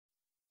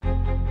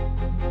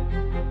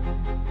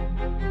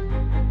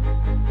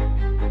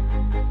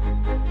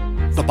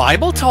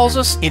Bible tells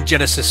us in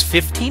Genesis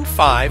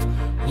 15:5,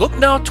 "Look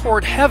now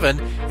toward heaven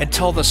and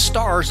tell the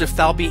stars if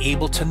thou be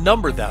able to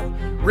number them,"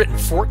 written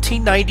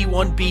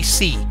 1491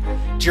 BC.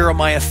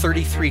 Jeremiah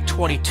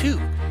 33:22,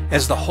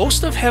 "As the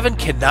host of heaven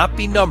cannot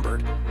be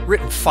numbered,"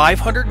 written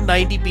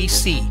 590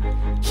 BC.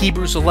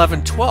 Hebrews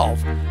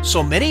 11:12,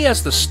 "So many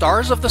as the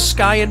stars of the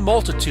sky in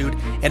multitude,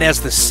 and as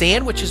the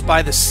sand which is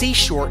by the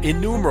seashore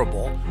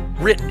innumerable,"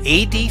 written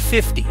AD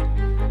 50.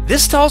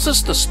 This tells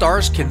us the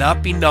stars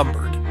cannot be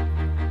numbered.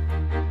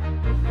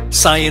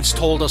 Science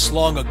told us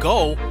long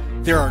ago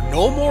there are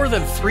no more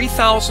than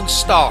 3,000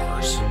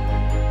 stars.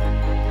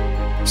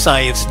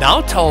 Science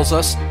now tells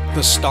us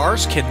the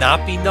stars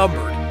cannot be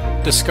numbered,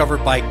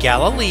 discovered by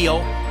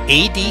Galileo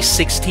AD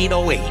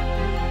 1608.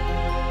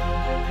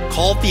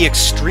 Called the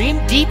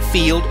Extreme Deep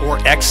Field, or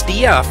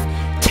XDF,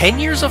 10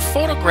 years of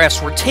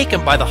photographs were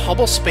taken by the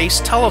Hubble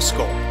Space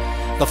Telescope.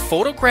 The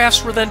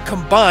photographs were then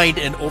combined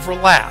and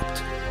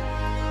overlapped.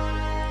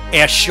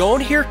 As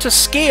shown here to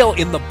scale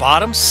in the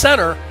bottom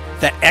center,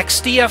 the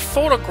XDF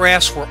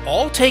photographs were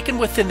all taken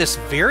within this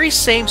very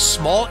same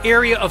small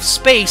area of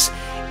space,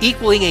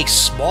 equaling a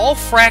small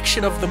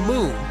fraction of the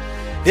moon.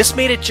 This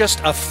made it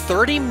just a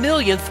 30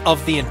 millionth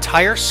of the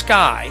entire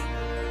sky.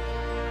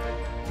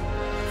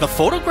 The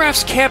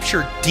photographs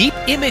captured deep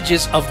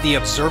images of the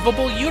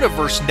observable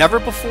universe never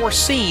before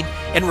seen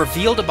and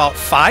revealed about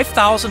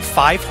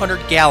 5,500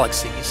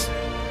 galaxies.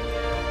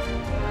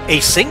 A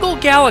single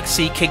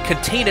galaxy can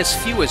contain as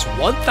few as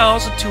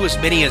 1,000 to as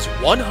many as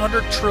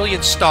 100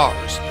 trillion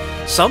stars.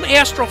 Some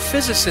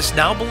astrophysicists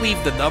now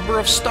believe the number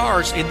of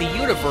stars in the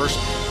universe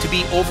to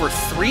be over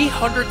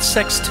 300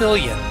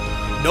 sextillion.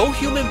 No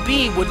human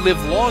being would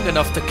live long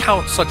enough to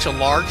count such a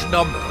large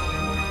number.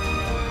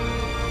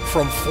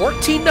 From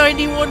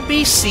 1491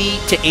 BC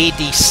to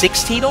AD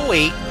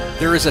 1608,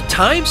 there is a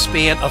time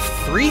span of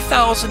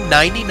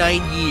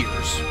 3,099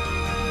 years.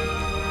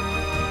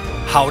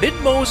 How did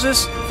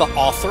Moses, the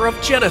author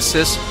of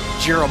Genesis,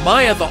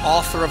 Jeremiah, the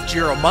author of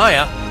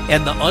Jeremiah,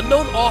 and the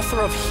unknown author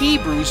of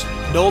Hebrews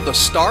know the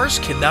stars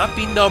cannot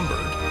be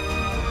numbered?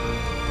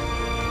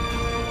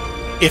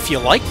 If you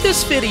like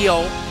this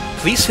video,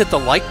 please hit the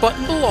like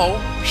button below,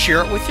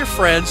 share it with your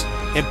friends,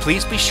 and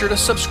please be sure to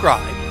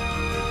subscribe.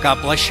 God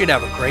bless you and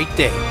have a great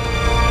day.